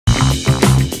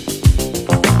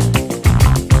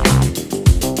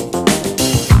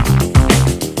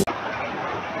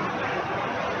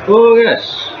Oh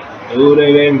yes,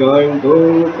 today we're going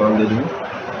to continue.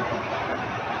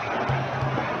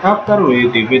 After we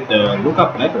defeat the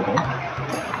Luca Blight,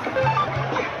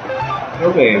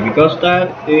 okay, because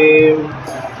that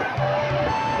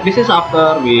this is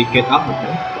after we get up,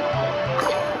 okay.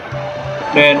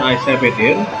 Then I save it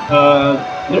here.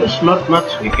 There's not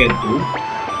much we can do.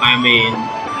 I mean,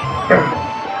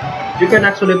 you can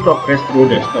actually progress through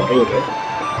the story, okay.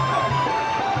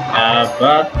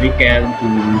 But we can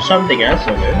do something else,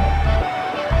 okay.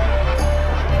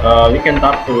 We can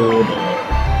talk to the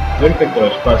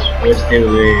victors, but we still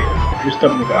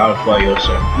stop with Alpha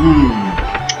yourself.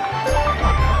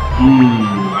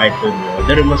 I don't know.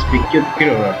 There must be cute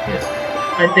girl right here.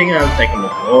 I think I'll take a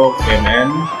look. Okay, man.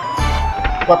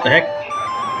 What the heck?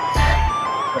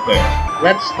 Okay,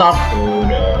 let's talk to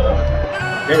the.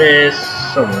 There is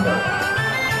someone there.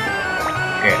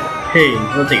 Okay. Hey,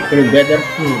 nothing. Feeling better?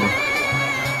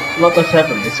 What has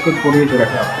happened? It's good for you to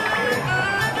rest up. Okay.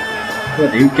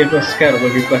 But you gave a scare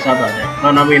when you pass out on it.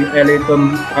 Nanami and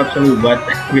Eliton absolutely wet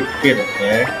with fear,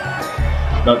 okay?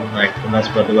 Not like the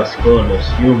last but was goalless.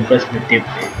 You impressed me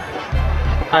deeply.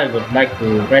 I would like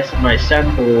to raise my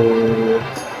son to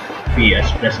be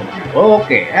as presently.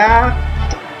 Okay,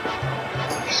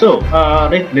 so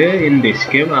lately in this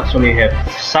game actually have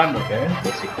son, okay,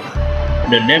 basically.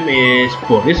 The name is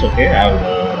Boris, okay, I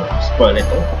will spoil it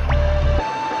all.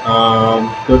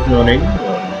 Good morning,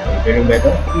 I'm feeling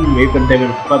better. Even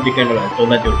taking public and to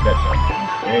let your bed up.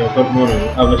 Okay, good morning,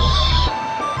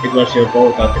 it was your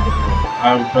fault at the beginning.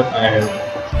 I'm glad I have.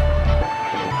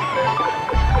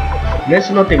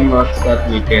 There's nothing much that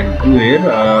we can do here.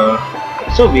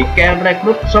 So we can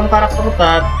recruit some character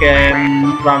that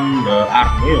can run the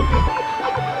army, okay.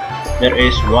 There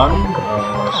is one,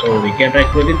 so we can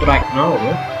recruit it right now,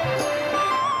 okay.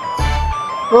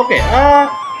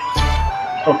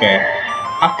 Okay,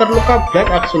 after Luca Blight,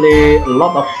 actually a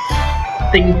lot of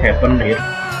things happen here.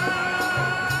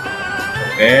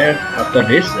 Okay, after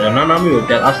this, Nanami will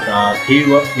tell us that she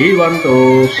want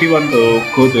to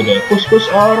go to the push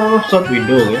or short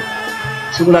window, okay.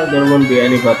 So like there won't be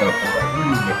any battle.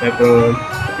 It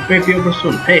may be over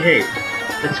soon. Hey,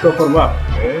 let's go for a walk.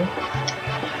 Okay.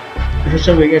 This is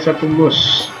a big satu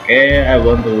mus. Okay, I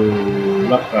want to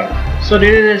lock her. So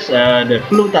this is the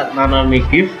clue that Nanami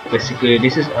give. Basically,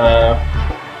 this is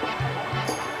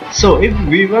so if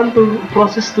we want to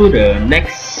process to the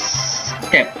next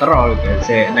chapter, or you can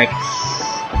say next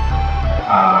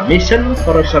mission,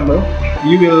 for example,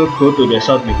 you will go to the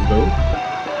south window.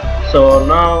 So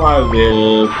now I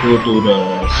will go to the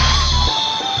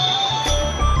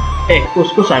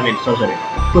Kuskus, I mean, so sorry,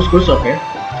 Kuskus, okay.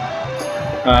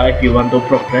 If you want to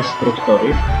progress through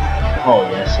story. Oh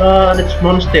yes, this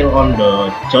one still on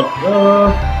the job.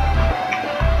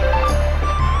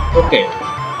 Okay,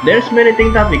 there's many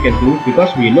things that we can do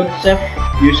because we load save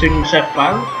using save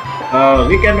file.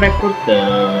 We can recruit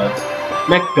the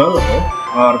Magdoll, okay?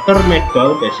 Or third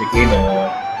Magdoll, basically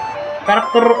the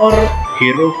character or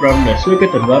hero from the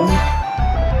SUIKODEN II,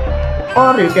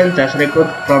 or you can just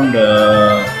recruit from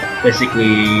the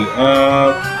basically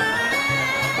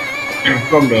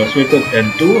from the SUIKODEN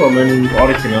II, I mean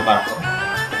original character.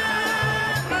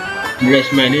 There's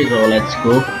many, so let's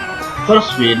go.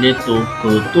 First we need to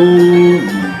go to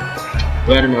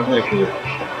where must I go?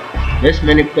 There's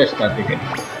many places that we can.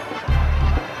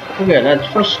 Okay, let's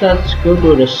go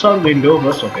to the south window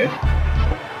first, okay.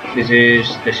 This is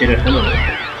destination,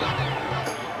 okay.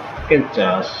 You can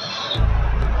just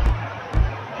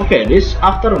okay, this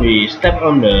after we step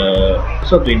on the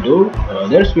south window,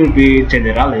 there will be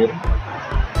general here.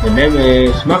 The name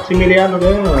is Maximilian,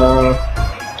 okay.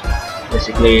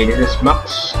 Basically this is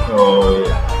Max. So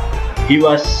he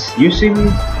was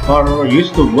using or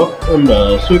used to work on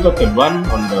the SUIKODEN I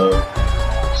on the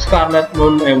Scarlet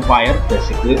Moon Empire,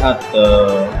 basically at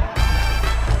the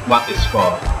what is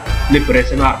called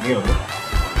Liberation Army, okay?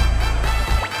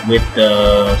 With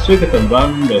the SUIKODEN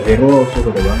I, the hero of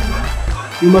SUIKODEN I.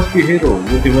 You must be hero,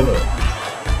 whatever.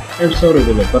 I'm sorry,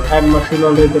 but I'm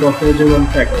maximal leader of Legion 1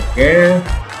 Tech, okay?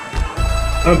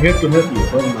 I'm here to help you.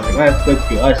 Oh my god, I beg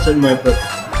you, I send my brother.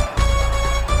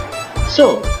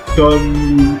 So,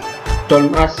 don't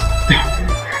ask.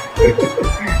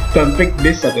 Don't pick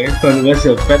this, okay? Don't waste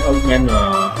a bad old man.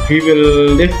 He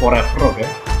will live forever, okay?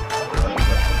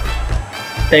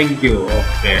 Thank you,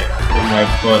 okay. To my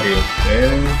body, okay?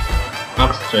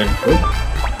 Max strength group.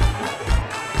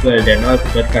 Well then, I'll be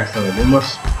that customer. You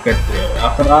must get there.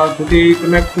 After all, duty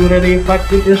connect to ready fight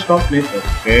with your stop it.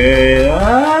 Okay.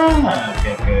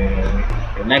 Okay.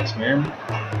 Next, man.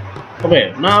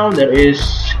 Okay, now there is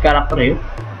character here.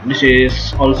 This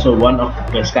is also one of the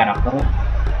best character.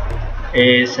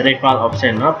 is rival of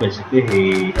Senna. Basically,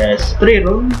 he has 3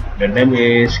 runes. The name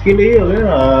is Kili. Okay?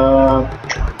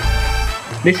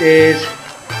 This is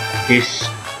his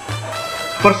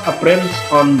first appearance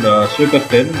on the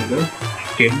Suikoden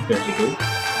game. Basically,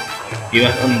 he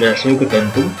was on the Suikoden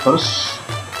II first.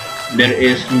 There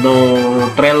is no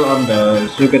trail on the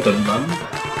Suikoden one.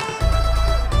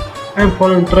 I'm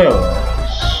following trail.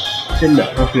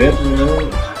 Sinda,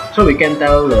 so we can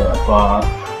tell about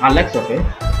Alex, okay?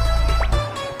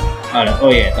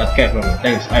 Oh yeah, that guy from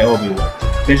thanks, I owe you.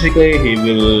 Basically, he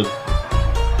will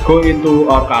go into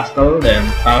our castle then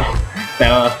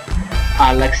tell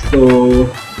Alex to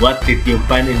what did you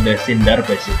find in the cinder.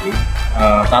 Basically,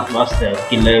 that was the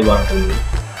killer one.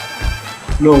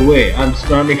 No way, I'm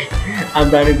running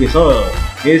so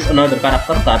here's another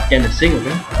character that can sing,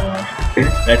 okay?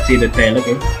 Let's see the dialogue,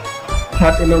 okay?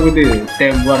 Not enough with the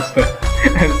 10 words, but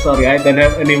I'm sorry, I don't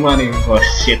have any money. Oh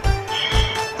shit.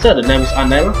 So the name is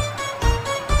Anel.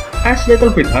 It's a little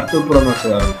bit hard to pronounce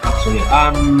actually.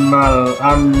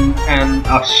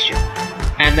 Oh shit.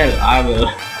 Anel, I will.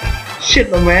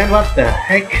 Shit, man, what the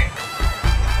heck?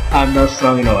 I'm not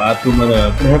strong enough to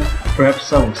perhaps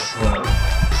songs.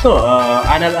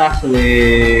 Anel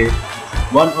actually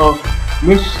one of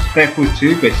most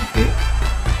refugee basically.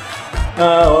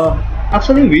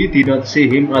 Actually, we did not see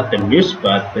him at the news,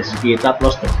 but basically that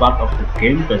was the part of the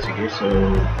game basically. So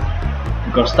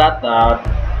because that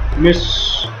news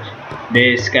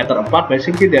they scatter apart.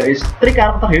 Basically, there is 3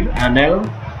 characters here: Anel,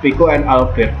 Pico, and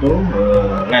Alberto.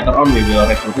 Later on we will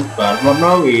recruit it, but for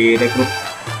now we recruit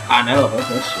Anel.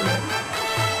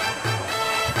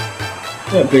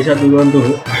 Yeah, basically you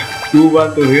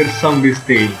want to hear song this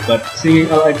day, but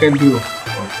singing all I can do.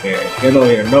 Okay, get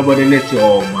over here. Nobody needs you.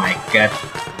 Oh my god,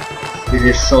 this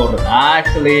is so rude.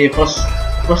 Actually, first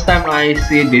time I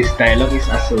see this dialogue is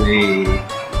actually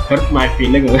hurt my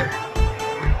feeling.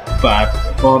 But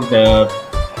for the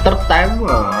 3rd time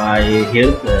I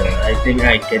hear it, I think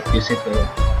I get used to it.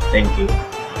 Thank you.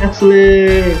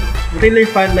 Actually, really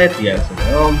fine lady actually.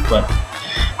 But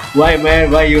why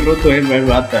man? Why you rude to him, man?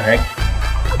 What the heck?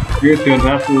 You don't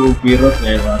have to be rude,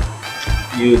 man.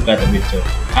 You gotta be joking.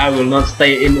 I will not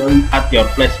stay in at your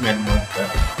place, man.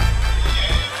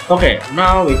 Okay,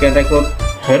 now we can recruit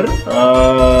her.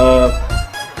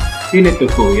 You need to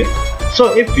go here.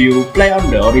 So if you play on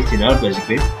the original,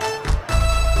 basically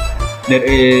there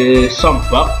is some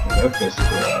bug, okay,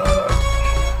 basically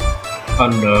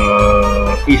on the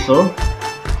ISO.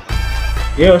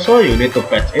 Yeah, so you need to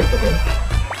patch it, okay.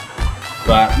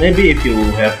 But maybe if you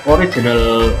have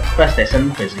original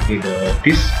PlayStation, basically the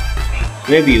disc,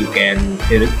 maybe you can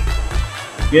hear it.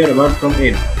 Yeah, the one from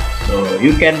in, so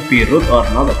you can be root or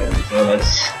not, okay. So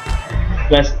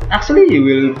let's actually you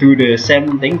will do the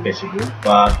same thing basically,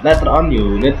 but later on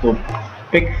you need to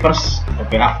pick first,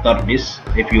 okay, after this.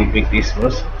 If you pick this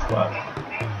first, but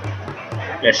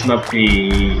let's not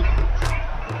be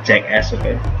jackass,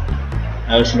 okay.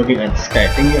 I was looking at the sky.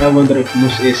 I wonder if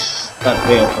Moose is that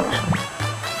way over.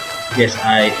 Yes,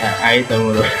 I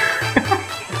don't know.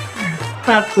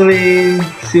 Actually,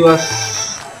 she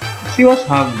was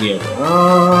hungry.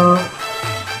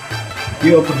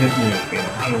 You overheard me, okay.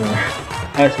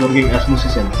 I was working as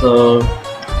musician, so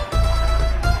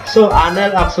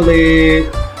Anel actually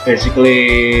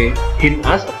basically hint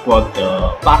us about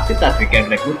the party that we can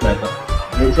recruit later.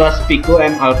 It was Pico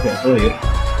and Alberto here,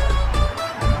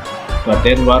 but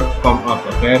then war come up,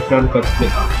 okay, everyone got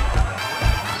split up.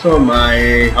 So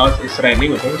my house is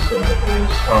raining, okay, so there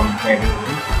is some raining.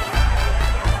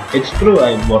 It's true,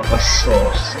 I bought a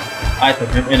sauce. I don't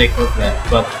have any code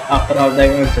left, but after all that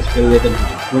I just feel a little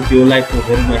bit. Would you like to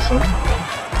hear my song?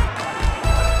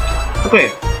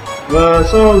 Okay, well,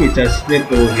 so we just need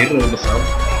to hear the song.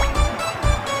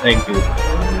 Thank you.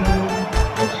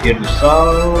 Let's hear the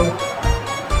song.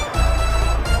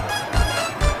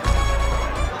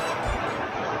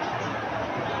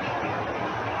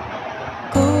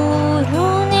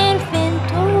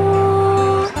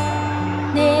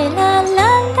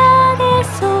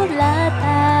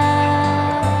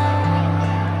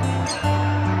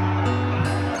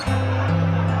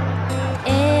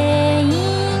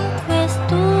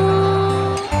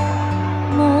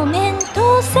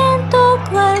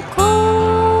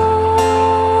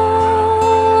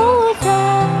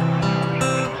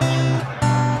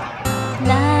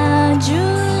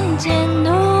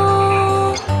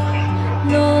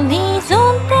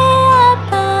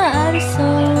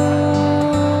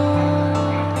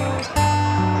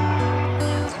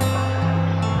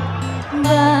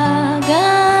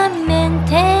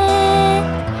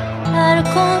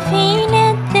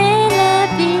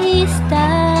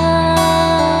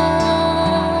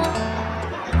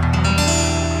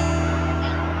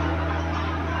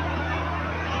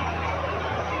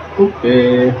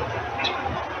 Okay.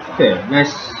 Okay,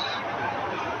 nice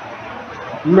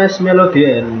melody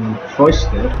and voice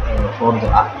there for the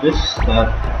actress that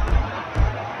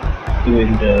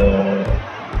doing the.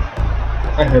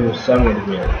 I have a song in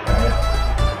here.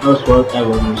 That's what I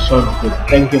want to sound good.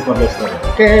 Thank you for the story.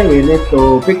 Okay, we need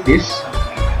to pick this.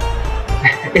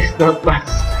 It's not much,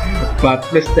 but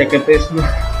please take it as no.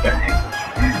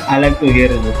 I like to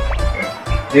hear it.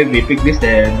 If we pick this,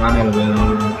 then Anel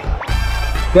will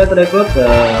get record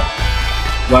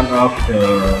one of the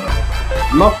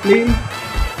lovely.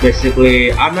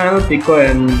 Basically, Anel, Pico,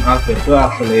 and Alberto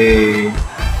actually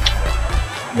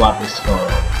what is called.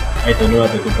 I don't know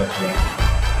how to do that.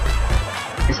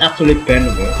 It's actually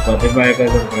banned, but if I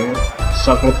can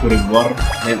suffer to reward,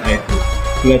 then I do.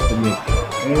 Glad to meet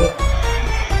you.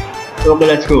 Okay,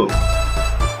 let's go.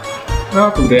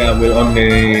 Now today I will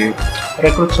only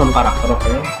recruit some character.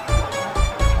 Okay.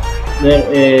 There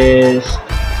is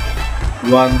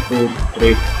 1, 2,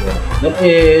 3, 4. There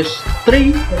is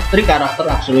three character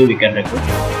actually we can recruit.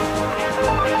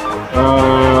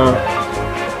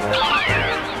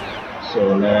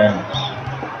 So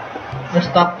let's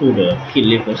start to the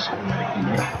kill first.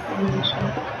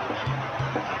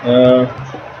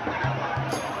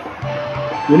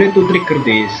 We need to trigger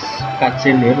this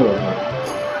cutscene here.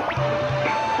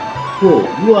 Whoa,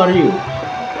 who are you?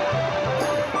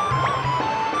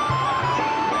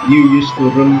 You used to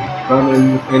run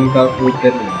and calculate.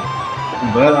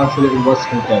 Well, actually it was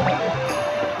hidden.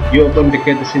 You opened the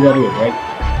gate to see that way, right?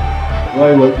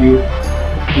 Why would you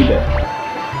do that?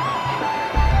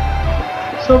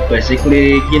 So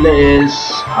basically, Killer is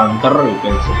hunter, you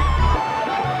can say,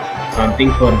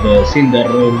 hunting for the cinder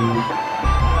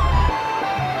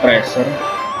treasure.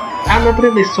 I'm not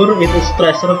really sure it is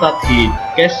treasure that he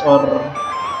caches or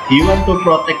he want to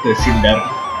protect the cinder.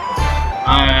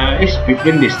 It's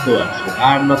between these two actually.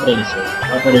 I'm not really sure.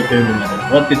 What are you doing with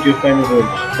it? What did you find?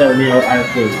 Tell me or I'll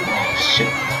do. Oh shit.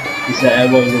 He said I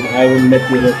will let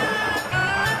you know.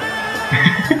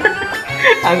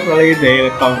 Actually they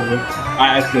come with.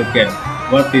 I asked you again,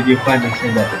 what did you find in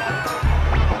Cinder?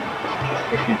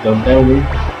 If you don't tell me.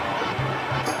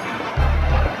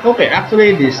 Okay,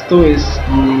 actually this two is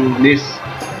this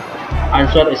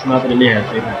answer is not really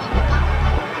helping us.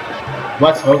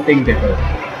 What's holding the hell?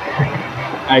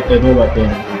 I don't know what to do,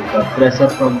 but pressure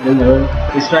from below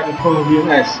is right in front of you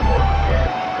guys.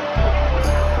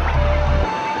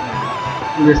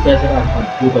 This pressure I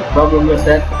can't do the problem with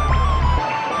that.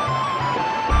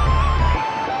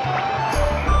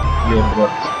 Your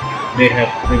words. They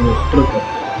have removed truth of it.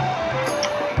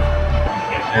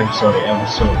 I'm sorry.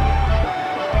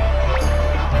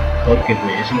 Forgive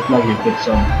me, it looks like you put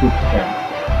some good friend.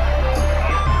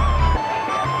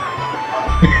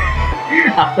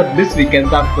 After this we can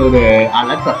talk to the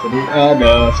Alex actually.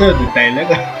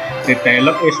 The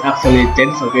dialogue is actually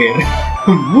changed, okay.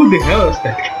 Who the hell is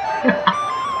that?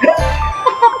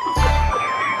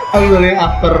 Actually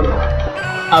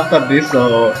after this,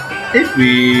 so if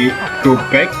we go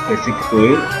back basically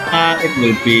to it, it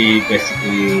will be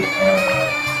basically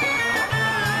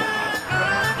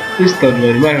please don't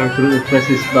worry, my heart will press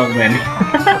this down, man.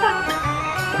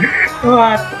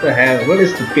 What the hell? What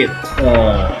is the pit?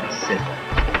 Shit.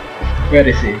 Where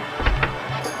is he?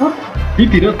 Huh? He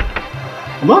did not.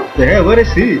 What the hell? Where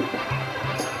is he?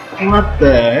 What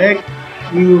the heck?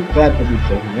 You got to be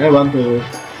joking. I want to.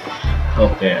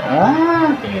 Okay.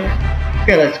 Okay.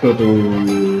 Okay, let's go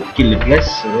to kill the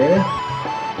place. Yeah.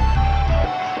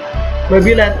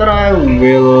 Maybe later I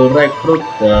will recruit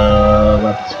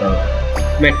what's called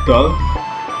McDowell,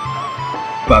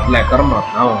 but later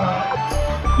not now.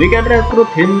 We can recruit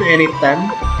him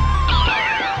anytime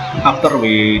after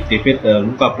we defeat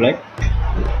Luca Blight.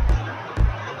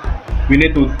 We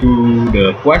need to do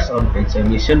the quest on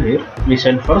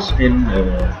mission first in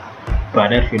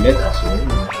Banner Village as well.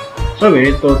 So we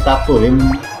need to talk to him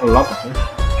a lot.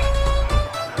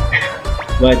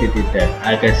 Why did he die?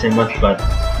 I can say much, but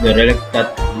the relic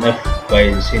that left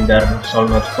by Cinder shall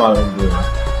not fall into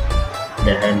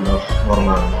the hand of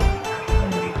normal man.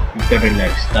 You can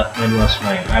relax, that man was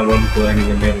mine. I won't go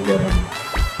anywhere near the enemy.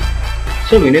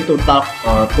 So we need to talk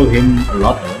to him a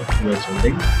lot, do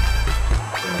something.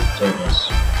 Join us.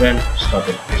 Friend, stop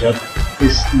it.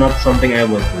 It's not something I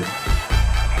will do.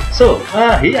 So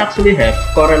he actually have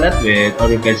correlate with, or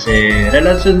you can say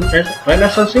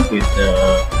relationship with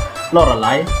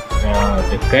Lorelei,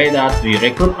 the guy that we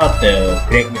recruit at the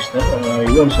Great Mister.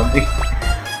 You want something?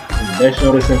 There's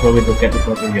no reason for me to get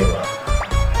involved in your life.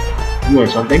 You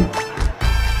want something?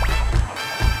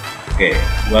 Okay,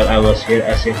 while I was here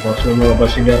asking for some more about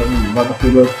Cinder, a lot of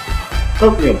people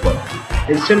told me about it.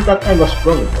 It seemed that I was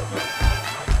wrong about it.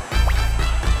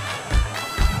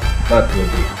 that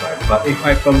will be fine. But if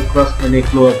I come across any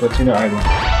clue opportunity, I will.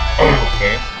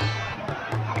 Okay.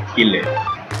 Kill it.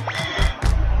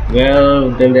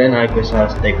 Well, until then, I guess I'll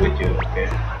stay with you. Okay.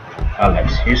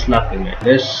 Alex, he's lucky, man.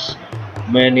 There's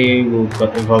many who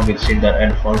got involved with Cinder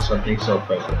and found something so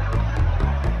valuable.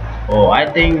 Oh, I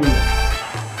think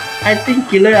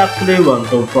Killer actually want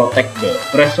to protect the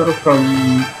treasure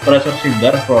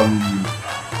Cinder from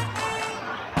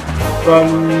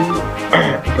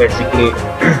basically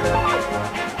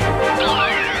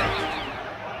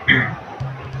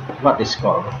what is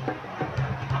called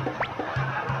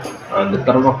the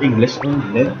term of English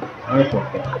then I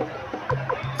forget.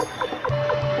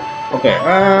 Okay,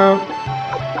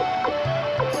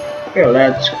 okay,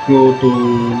 let's go to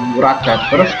Raja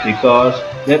first because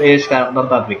there is character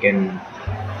that we can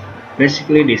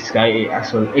basically this guy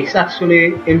is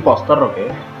actually imposter.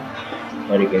 Okay,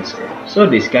 what you can say. So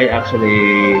this guy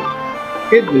actually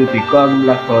it will become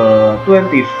level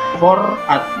 24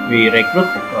 at we recruit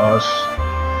because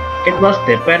it must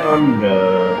depend on the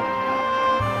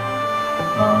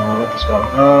what is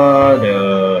called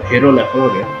the hero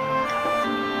level. Okay.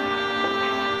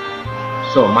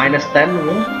 So minus 10,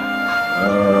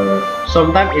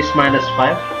 sometimes it's minus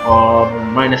 5 or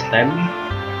minus 10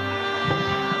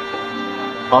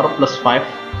 or plus 5.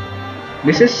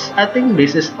 This is, I think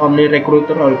this is only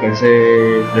recruiter, or you can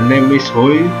say the name is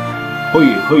Hoi.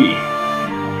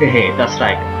 Hehe, that's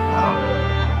right.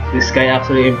 This guy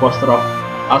actually imposter of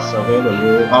us,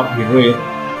 okay, our hero.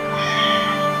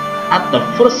 At the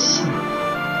first,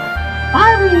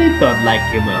 I really don't like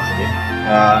him actually.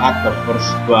 At the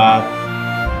first, but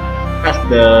as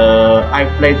I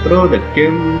played through the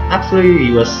game, actually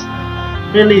he was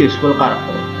really useful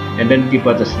character. And then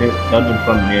people just knelt down in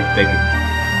front of me begging.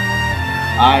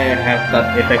 I have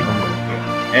that effect on the game.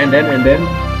 And then,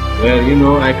 well, you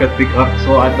know, I got big heart,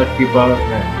 so I thought people.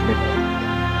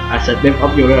 I said, lift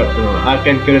up your heart. I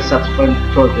can carry such fun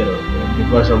soldier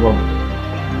because of woman.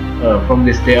 From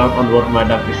this day onward, my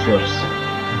dark is yours.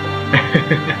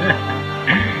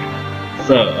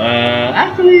 So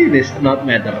actually, this not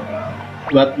matter.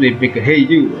 What we pick, hey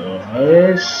you,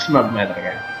 it's not matter.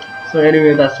 Okay? So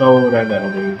anyway, that's how we're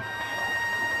gonna do.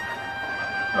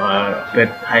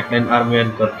 Get Highland Army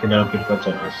and got Genkaku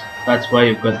join us. That's why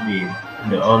you got me,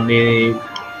 the only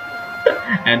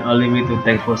and only me to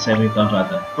thank for saving Tom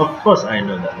Rata. Of course, I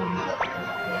know that.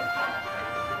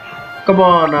 Come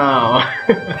on now.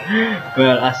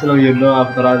 Well, as long you know,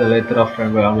 after all the letter of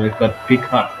friend, well, we got big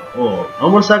heart. Oh,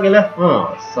 almost lagi lah.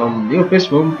 Oh, some new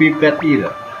fish won't be bad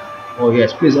either. Oh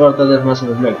yes, please order that much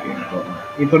of milk.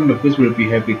 Even the fish will be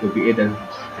happy to be eaten.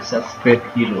 Such great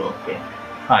hero. Okay.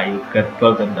 Ah, you got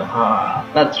golden dog. Ah,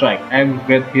 that's right. I'm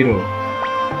great hero.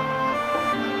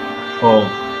 Oh,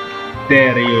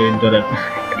 there you into that.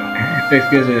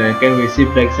 Excuse me. Can we see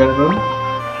Black Saffron?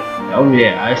 Oh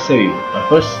yeah, I saw you. But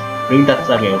first, bring that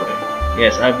sage over.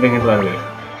 Yes, I bring it right away.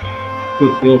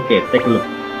 Good. Okay, take a look.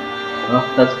 Oh,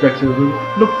 that's Black Saffron.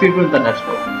 Look different than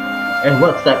Expo. And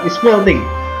what's that? It's melting.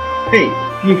 Hey,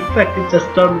 you fact it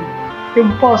just done.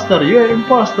 Imposter, you're an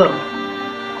imposter.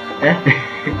 Eh?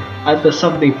 There's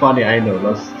something funny, I know.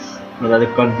 That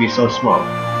it can't be so small.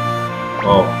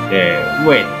 Okay,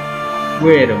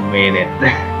 wait a minute.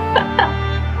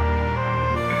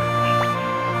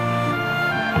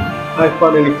 I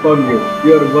finally found you.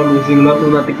 You're the one using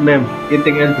lunatic name,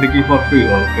 eating and drinking for free.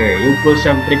 Okay, you pull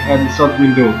some trick and short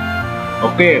window.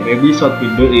 Okay, maybe short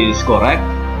window is correct.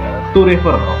 Two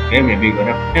river, okay, maybe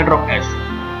correct. And rock X.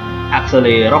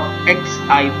 Actually, rock X,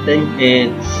 I think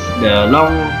it's the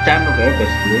long chain. Okay,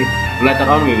 basically. Later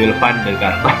on, we will find the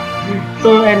card.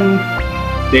 So, and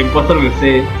the imposter will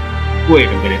say, wait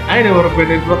a minute, I never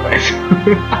been in rock X.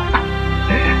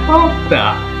 What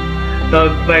the?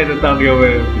 Don't try to tell me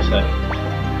over beside.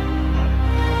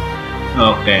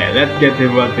 Okay, let's get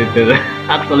him what it is.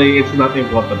 Actually, it's not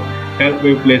important. Help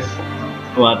me, please.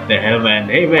 What the hell, man?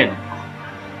 Hey, man.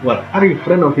 What? Are you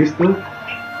friend of his too?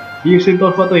 Using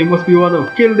that photo, he must be one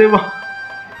of. Kill them.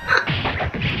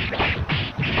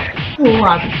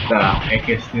 What the heck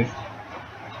is this?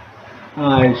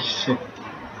 Ah, shit.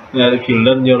 Well, if you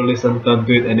learn your lesson, don't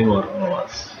do it anymore. Oh,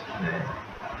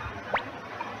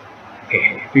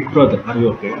 okay, big brother, are you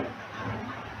okay?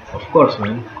 Of course,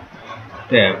 man.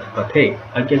 Damn, but hey,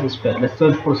 I guess it's bad. Let's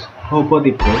learn first. How about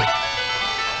it, bro?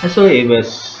 I saw it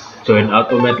was join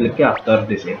automatically after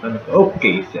this event.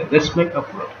 Okay, so let's make a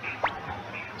pro.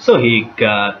 So he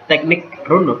got technique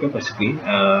rune. Okay, basically,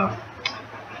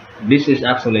 this is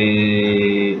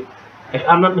actually, if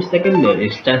I'm not mistaken, there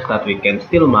is chance that we can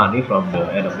steal money from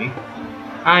the enemy.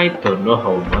 I don't know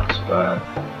how much, but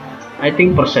I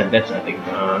think percentage. I think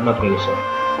not really sure.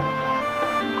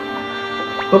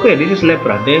 Okay, this is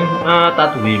Lebrade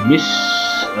that we miss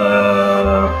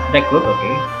recruit.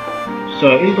 Okay,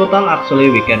 so in total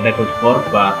actually we can recruit 4,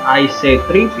 but I say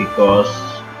 3 because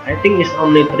I think it's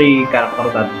only 3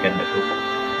 characters that we can recruit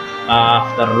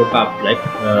after Luca Blight.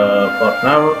 For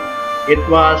now it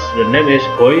was, the name is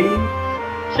Boy,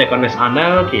 second is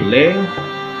Anel, Kile.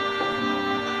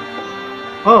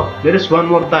 Oh, there is one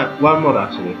more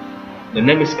actually. The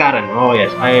name is Karen. Oh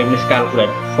yes, I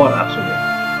miscalculated 4 actually.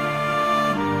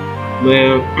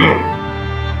 Well,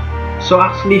 so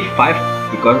actually 5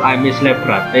 because I miss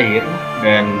Lebrade here,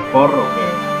 then 4.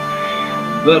 Okay,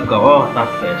 we'll go. Oh,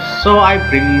 that is. So I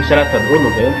bring Selected Rune,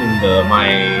 okay, in my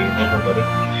inventory.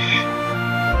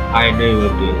 I know you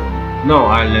will do it. No,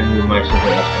 I lend you my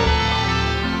super as well.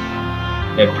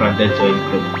 Lebrade join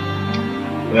group.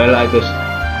 Well, I just,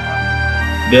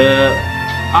 the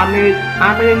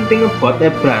annoying thing about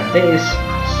Lebrade is,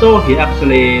 so he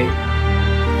actually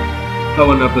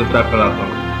travel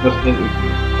along.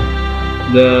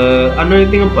 The annoying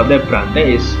thing about Lebrade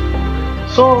is,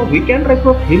 so we can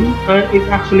recruit him, and it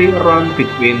actually run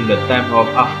between the time of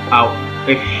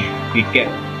if we get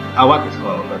what is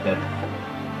called that,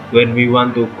 when we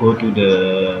want to go to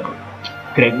the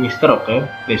Great Mister. Okay,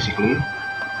 basically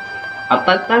at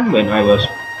that time when I was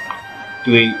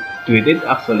doing it,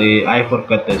 actually I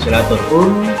forgot the Selected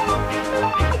Rune,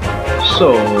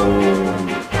 so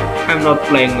I'm not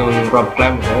playing on Rob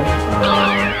Climb, okay?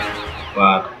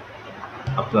 But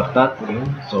after that, okay,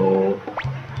 so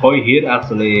Hoy here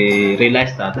actually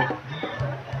realized that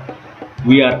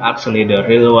we are actually the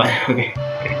real one. Okay,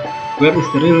 where is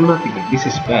the real nothing? This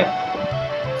is bad.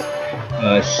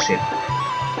 Shit.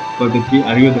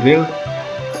 Are you the real?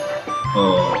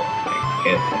 Oh my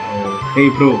god. Hey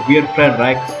bro, we're friends,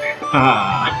 right?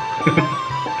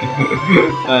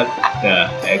 What the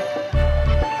heck?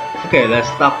 Okay, let's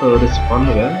start to respond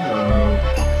again.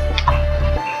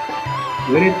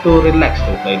 We need to relax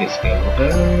to play this game,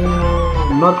 okay?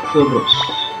 Not to rush.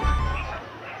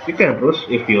 You can rush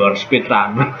if you are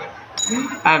speedrunner.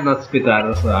 I'm not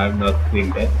speedrunner, so I'm not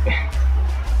doing that.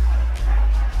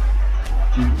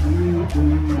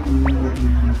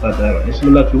 But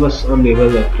Ismulaki was only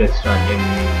able to press run in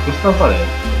Christopher.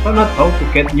 But not how to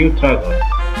get new dragon.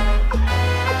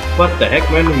 What the heck,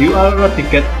 man? You already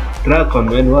get dragon,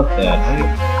 man. What the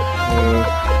heck?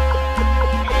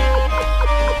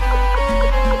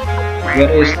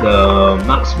 Where is the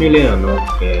Maximilian?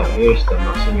 Okay, here's the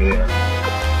Maximilian.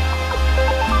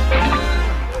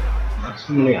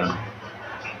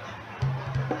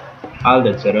 All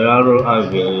the general, I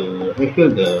will reveal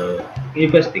the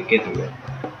investigator.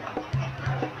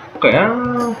 Okay,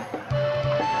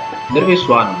 there is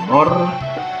one more.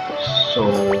 So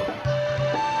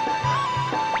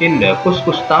in the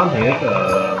Kuskus town here,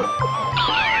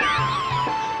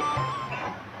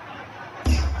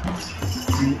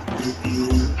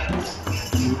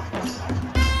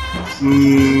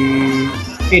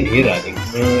 in here I think,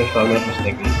 if I'm not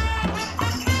mistaken.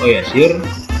 Oh yes, here.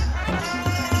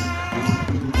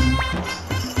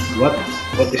 What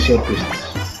is your business?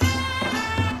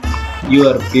 You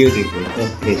are beautiful. Oh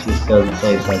please, don't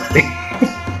say something.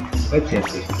 What's your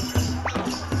business?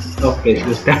 Oh please,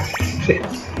 don't say.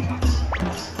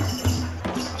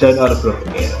 Join our group.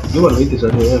 Okay. You want me to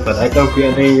join you, but I can't be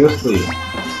any use to you.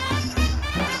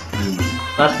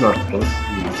 That's not true.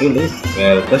 Really?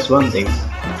 Well, just one thing.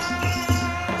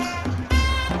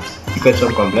 You got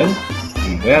some complaint?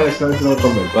 Well, it's not no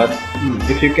complaint, but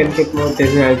if you can keep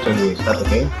motivation, I'll join you. Is that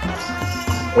okay?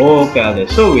 Okay,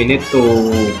 so we need to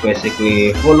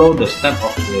basically follow the step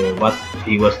of what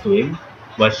she was doing.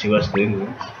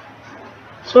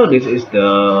 So this is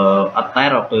the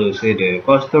attire of the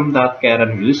costume that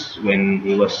Karen used when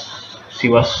she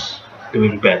was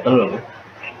doing battle. Okay?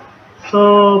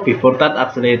 So before that,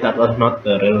 actually that was not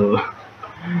the real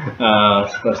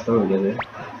costume.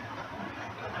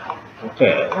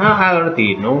 Okay, I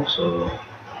already know, so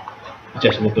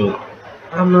just need to.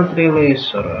 I'm not really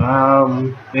sure.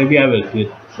 Maybe I will do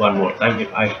it one more time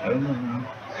if I can.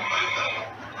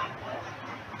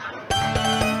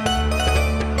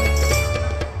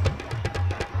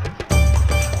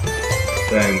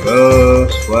 Triangle,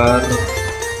 square.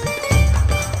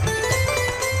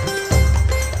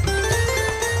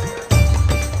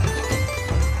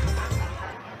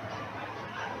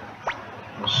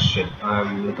 Oh shit, I'm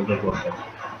a little bit worried.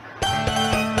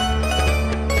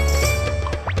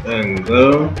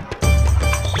 Triangle,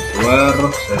 square,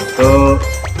 circle,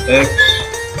 X,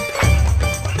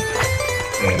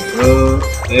 triangle,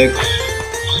 X,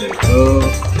 circle,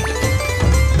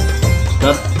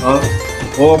 start off.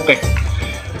 Okay.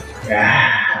 Yeah,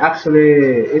 actually,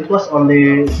 it was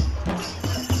only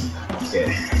Okay.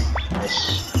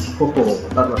 Nice. Oh,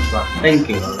 that was fun.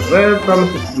 Thanking. Well,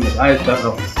 promises to make. I turn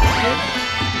off.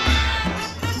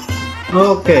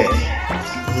 Okay.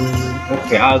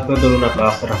 Okay, I'll go dulu nak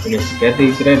after I finish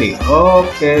ready.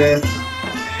 Okay.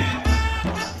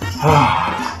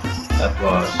 That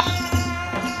was.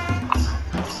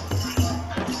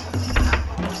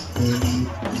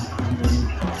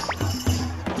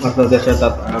 After the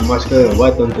setup, I must go.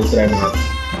 Why don't you try now?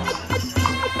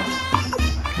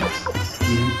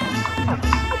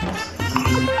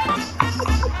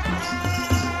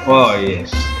 Oh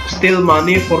yes, still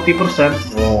money 40%.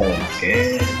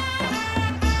 Okay,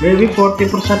 maybe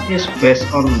 40% is based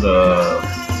on the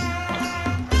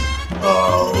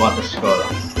what is called,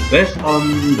 based on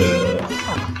the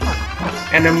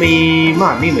enemy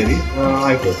money maybe.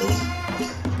 I don't know.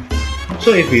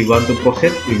 So if we want to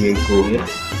proceed, we will go here,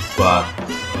 but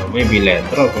maybe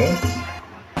later. Okay.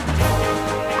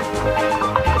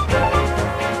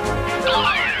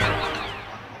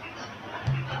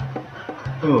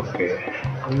 Okay.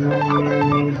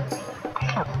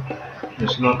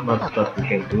 There's not much that we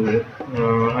can do.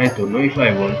 I don't know if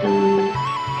I want to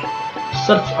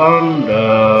search on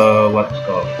the what's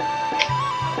called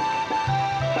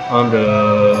on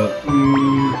the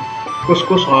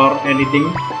couscous or anything.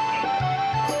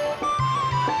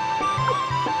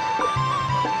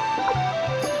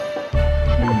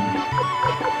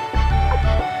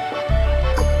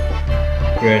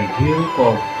 Grand Hill,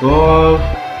 Cobalt.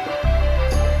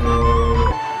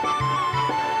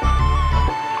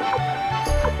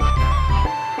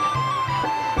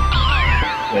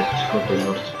 Let's go to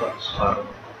North Star.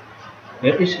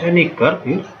 There is any card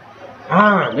here?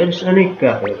 There is any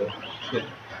card here. Shit.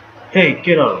 Hey,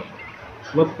 Kyaro,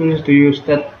 what things do you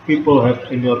that people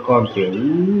have in your country?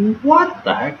 What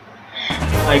the heck?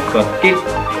 I got kicked.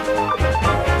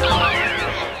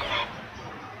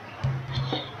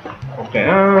 Okay,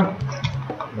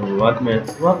 what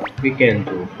we can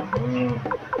do?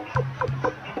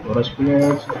 Forest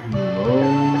Blades, no,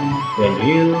 Grand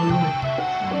Hill,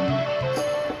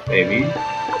 maybe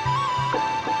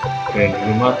Grand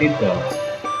Hill Matita.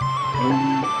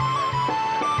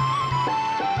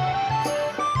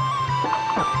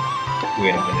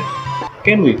 Wait a minute.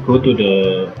 Can we go to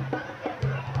the?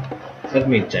 Let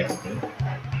me check.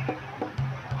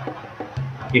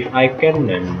 If I can,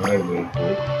 then I will do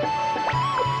it.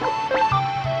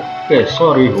 Okay,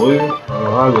 sorry boy,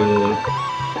 I will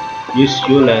use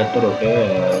you later,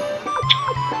 okay?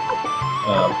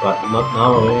 But not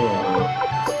now,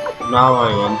 now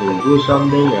I want to do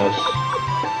something else.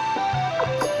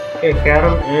 Okay,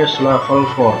 Karen is level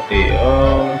 40,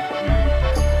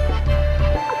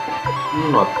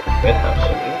 not bad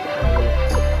actually.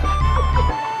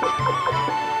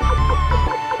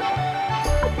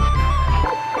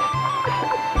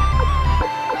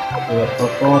 Level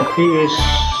 40 is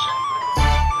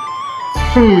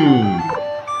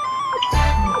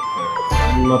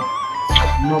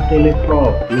not really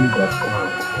problem, but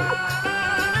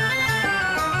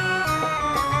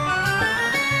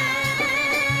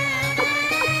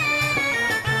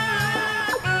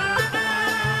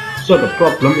so the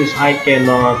problem is I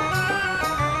cannot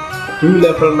do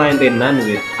level 99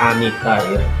 with Anita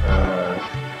here.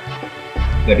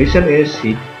 The reason is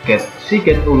she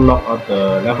get unlocked at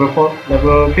the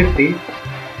level 50,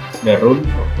 the rune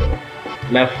of the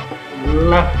left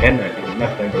hand, I think,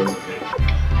 left hand rune.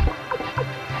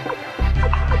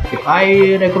 If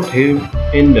I recruit him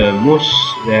in the moose,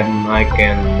 then I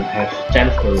can have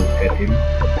chance to get him.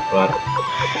 But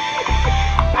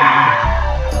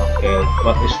okay,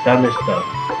 what is done is done.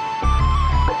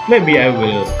 Maybe I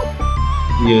will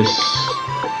use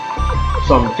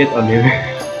some cheat on him.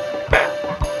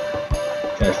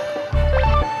 Just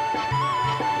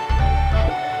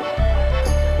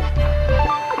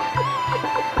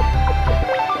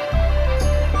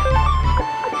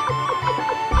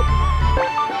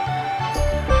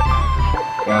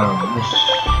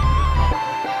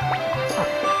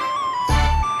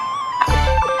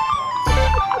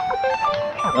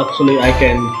actually I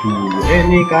can do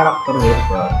any character here,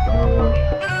 but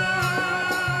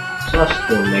just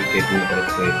to make it a little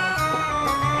bit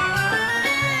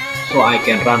so I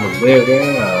can run away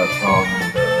from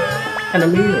the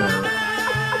enemy.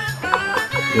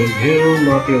 Don't hear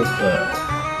Matilda.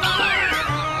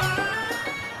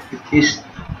 Is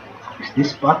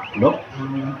this part blocked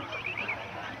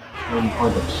on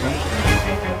other side?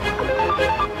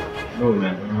 No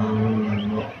man,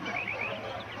 no.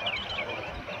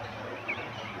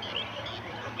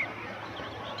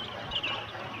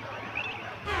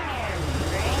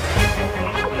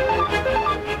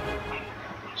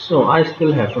 So I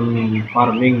still haven't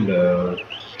farming the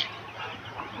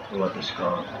what is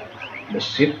called the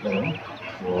seed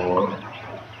for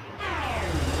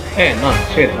not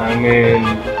seed, I mean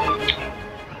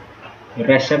the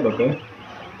recipe. Okay,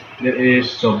 there is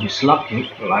zombie slug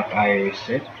here, like I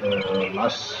said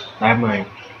last time I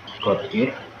got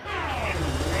here.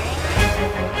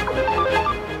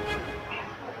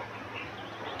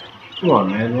 Come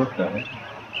on, man, what the heck?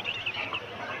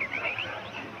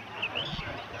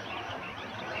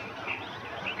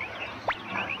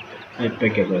 I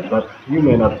pick it, but you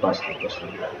may not pass the question.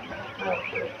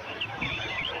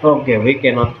 Okay, we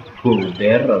cannot go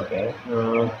there. Okay,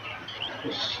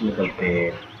 it's a little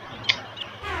bit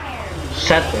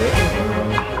sad.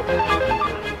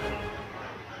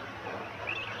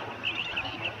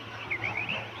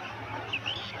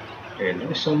 Okay,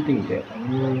 there is something there.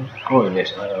 Oh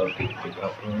yes, I'll pick it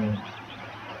up.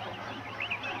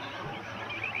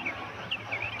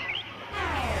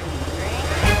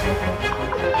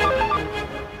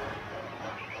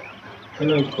 Can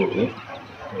I go it?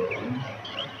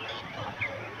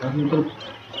 A little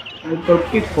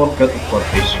bit forget about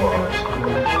this one.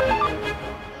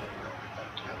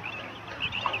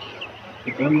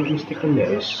 If I'm not mistaken,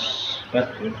 there is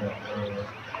that here.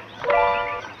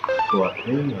 What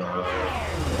thing?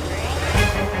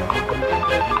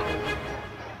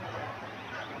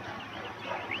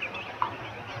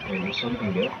 There is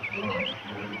something there.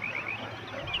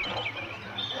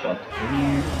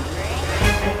 Something.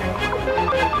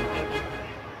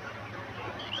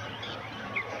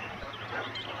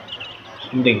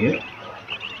 Something here.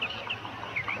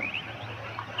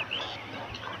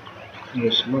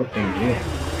 There's nothing here.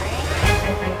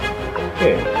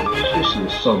 Okay, this is the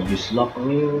zombie slug.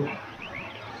 Okay,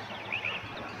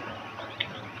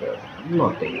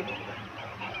 nothing.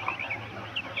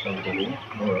 Something here.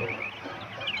 Alright.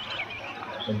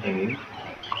 Something here.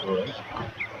 Alright.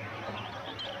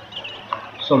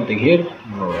 Something here.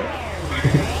 Alright.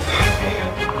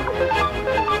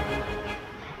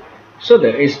 So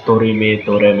there is Doremi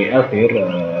out here.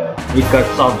 We got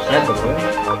some set, okay?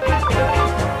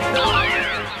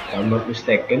 If I'm not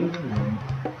mistaken.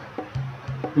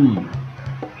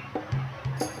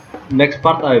 Next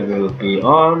part I will be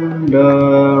on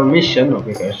the mission,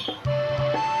 okay guys.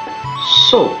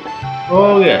 So,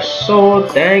 oh yes, so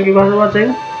thank you guys for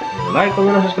watching. Like,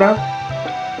 comment, and subscribe.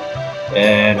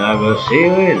 And I will see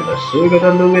you in the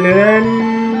SUIKODEN II video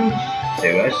and see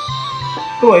you guys.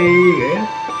 Bye,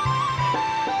 okay?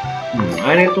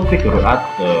 I need to figure out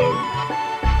the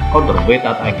other way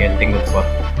that I can think about.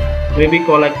 Maybe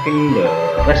collecting the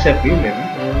recipe, maybe.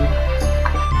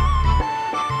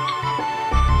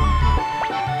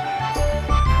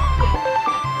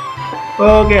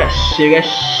 Okay, see you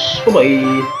guys. Bye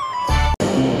bye.